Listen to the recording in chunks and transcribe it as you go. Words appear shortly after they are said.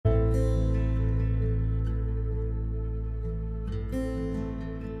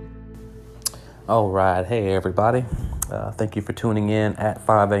All right. Hey, everybody. Thank you for tuning in at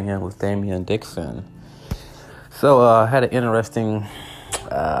 5 a.m. with Damian Dixon. So, I had an interesting,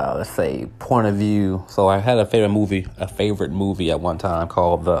 let's say, point of view. So, I had a favorite movie at one time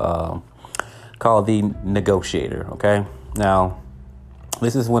called The Negotiator. Okay. Now,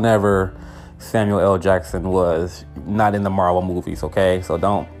 this is whenever Samuel L. Jackson was not in the Marvel movies. Okay. So,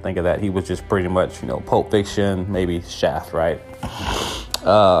 don't think of that. He was just pretty much, Pulp Fiction, maybe Shaft, right?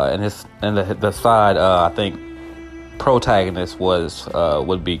 And the side I think protagonist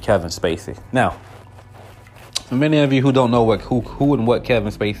would be Kevin Spacey. Now, for many of you who don't know who and what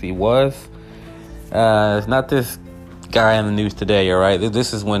Kevin Spacey was, it's not this guy in the news today. All right,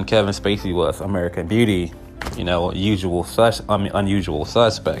 this is when Kevin Spacey was American Beauty. Unusual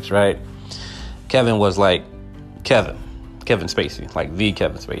suspects. Right? Kevin was like Kevin Spacey, like the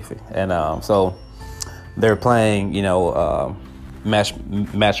Kevin Spacey, and so they're playing match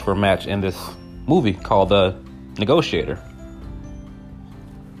for match in this movie called The Negotiator.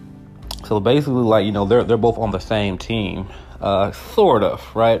 So basically, they're both on the same team, sort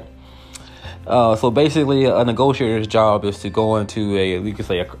of, right? So basically, a negotiator's job is to go into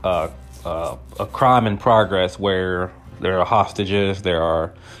a crime in progress where there are hostages,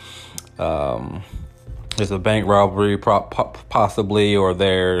 there's a bank robbery, possibly, or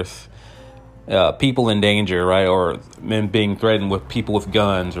there's people in danger, right? Or men being threatened with people with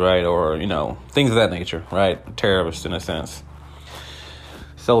guns, right? Or, things of that nature, right? Terrorists in a sense.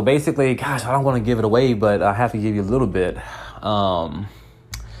 So basically, gosh, I don't want to give it away, but I have to give you a little bit.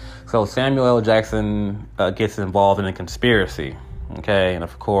 So Samuel L. Jackson gets involved in a conspiracy, okay? And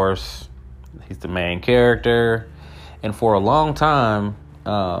of course, he's the main character. And for a long time,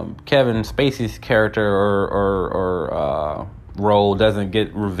 Kevin Spacey's character or role doesn't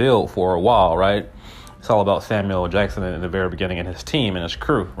get revealed for a while, right? It's all about Samuel L. Jackson in the very beginning and his team and his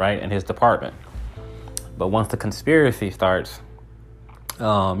crew, right? And his department. But once the conspiracy starts,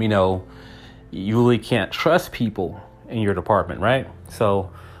 you really can't trust people in your department, right?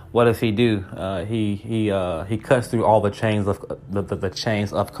 So what does he do? He cuts through all the chains of the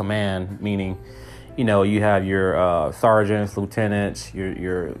chains of command, meaning, you have your sergeants, lieutenants,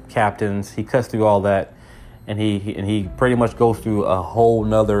 your captains. He cuts through all that. And he pretty much goes through a whole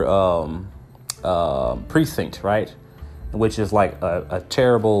nother precinct, right? Which is like a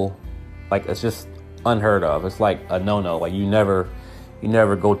terrible, like it's just unheard of. It's like a no-no. Like you never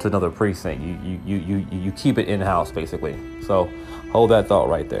go to another precinct. You keep it in-house basically. So hold that thought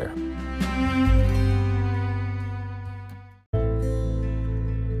right there.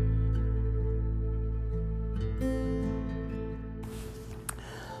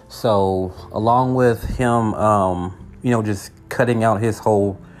 So along with him, just cutting out his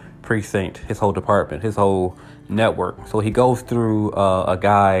whole precinct, his whole department, his whole network. So he goes through a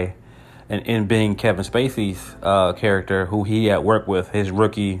guy, and in being Kevin Spacey's character, who he had worked with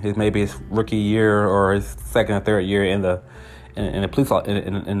maybe his rookie year or his second or third year in the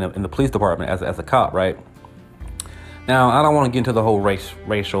police department as a cop, right? Now I don't want to get into the whole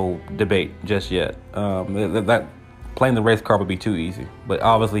racial debate just yet. That playing the race card would be too easy. But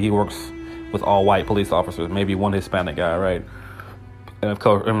obviously he works with all white police officers, maybe one Hispanic guy, right? And of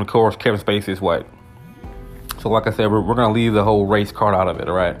course Kevin Spacey is white. So like I said, we're going to leave the whole race card out of it,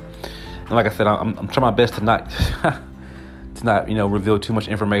 all right? And like I said, I'm trying my best to not reveal too much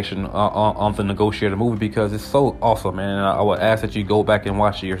information on the Negotiator movie because it's so awesome, man. And I would ask that you go back and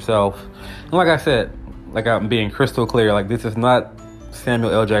watch it yourself. And like I said, like I'm being crystal clear, like this is not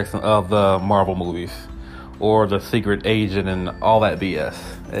Samuel L. Jackson of the Marvel movies, or the secret agent and all that BS,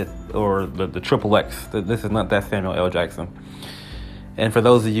 or the Triple X. This is not that Samuel L. Jackson. And for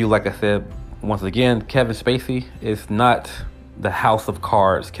those of you, like I said, once again, Kevin Spacey is not the House of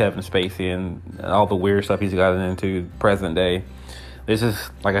Cards Kevin Spacey and all the weird stuff he's gotten into present day. This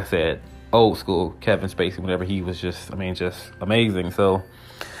is, like I said, old school Kevin Spacey whenever he was just amazing. So,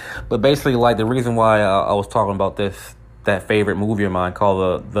 but basically, like the reason why I was talking about that favorite movie of mine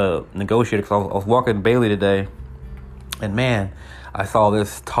called The Negotiator, because I was walking Bailey today, and man, I saw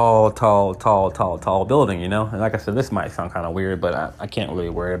this tall building, And like I said, this might sound kind of weird, but I can't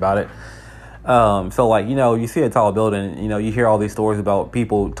really worry about it. So like, you see a tall building, you hear all these stories about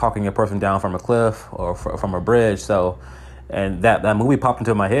people talking a person down from a cliff or from a bridge. So, and that movie popped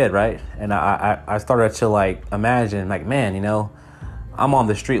into my head, right? And I started to like imagine, like, man, I'm on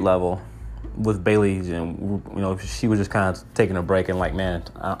the street level with Bailey, and she was just kind of taking a break and like, man,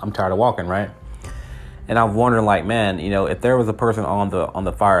 I'm tired of walking, right? And I'm wondering, like, man, if there was a person on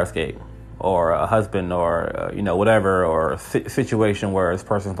the fire escape, or a husband, or whatever, or a situation where this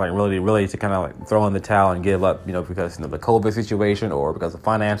person's like really to kind of like throw in the towel and give up, because the COVID situation, or because of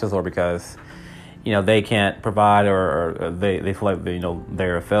finances, or because they can't provide, or they feel like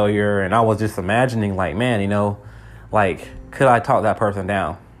they're a failure. And I was just imagining, like, man, like, could I talk that person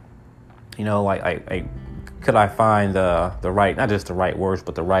down? Like, could I find the right, not just the right words,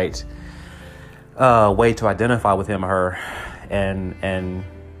 but the right way to identify with him or her, and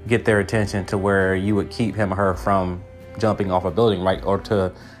get their attention to where you would keep him or her from jumping off a building, right? Or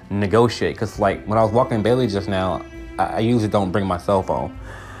to negotiate. Because, like, when I was walking Bailey just now, I usually don't bring my cell phone.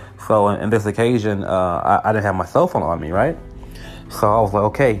 So in this occasion, I didn't have my cell phone on me, right? So I was like,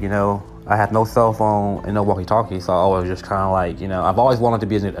 okay, I have no cell phone and no walkie-talkie. So I was just kind of like, I've always wanted to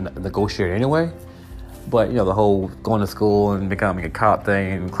be a negotiator anyway. But, the whole going to school and becoming a cop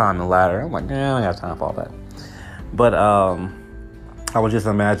thing and climbing the ladder, I'm like, I don't have time for all that. But I was just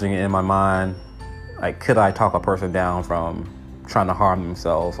imagining in my mind, like, could I talk a person down from trying to harm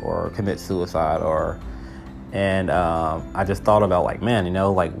themselves or commit suicide, and I just thought about, like, man,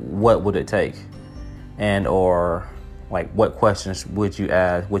 like, what would it take? And, or, like, what questions would you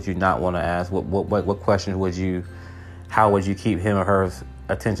ask, would you not want to ask? What questions how would you keep him or her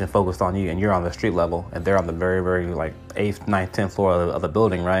attention focused on you, and you're on the street level and they're on the very, very, like, 8th, 9th, 10th floor of the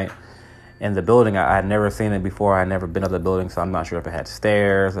building, right? And the building, I had never seen it before. I had never been up the building, so I'm not sure if it had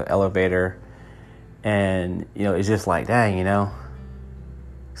stairs, an elevator. And, it's just like, dang,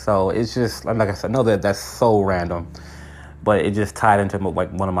 So it's just, like I said, I know that's so random, but it just tied into,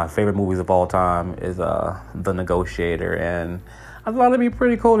 like, one of my favorite movies of all time is The Negotiator. And I thought it'd be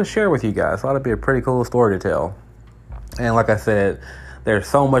pretty cool to share with you guys. I thought it'd be a pretty cool story to tell. And like I said, there's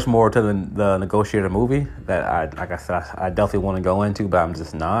so much more to the Negotiator movie that I definitely want to go into, but I'm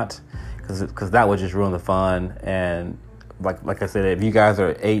just not, because that would just ruin the fun. And like I said, if you guys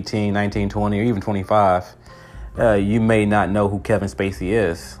are 18, 19, 20, or even 25, you may not know who Kevin Spacey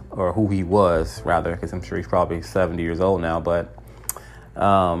is, or who he was, rather, because I'm sure he's probably 70 years old now. But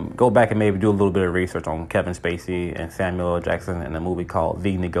go back and maybe do a little bit of research on Kevin Spacey and Samuel L. Jackson in a movie called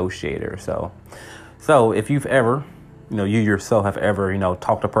The Negotiator. So if you've ever, you yourself have ever,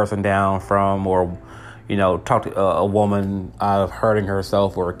 talked a person down from, or, talked a woman out of hurting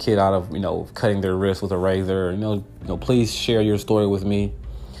herself, or a kid out of, cutting their wrist with a razor, please share your story with me.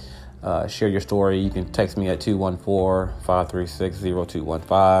 Share your story. You can text me at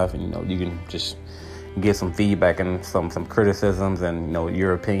 214-536-0215, and, you can just get some feedback and some criticisms and,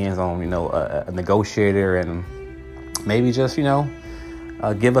 your opinions on, a negotiator, and maybe just,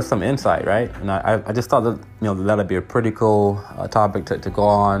 give us some insight, right? And I just thought that, that'd be a pretty cool topic to go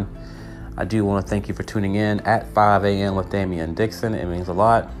on. I do want to thank you for tuning in at 5 a.m. with Damian Dixon. It means a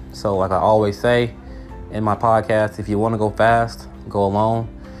lot. So, like I always say in my podcast, if you want to go fast, go alone.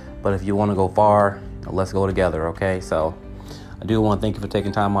 But if you want to go far, let's go together, okay? So I do want to thank you for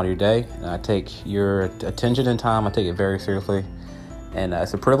taking time out of your day. And I take your attention and time, I take it very seriously. And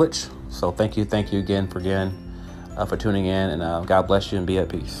it's a privilege. So thank you again for tuning in. And God bless you, and be at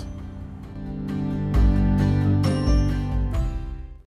peace.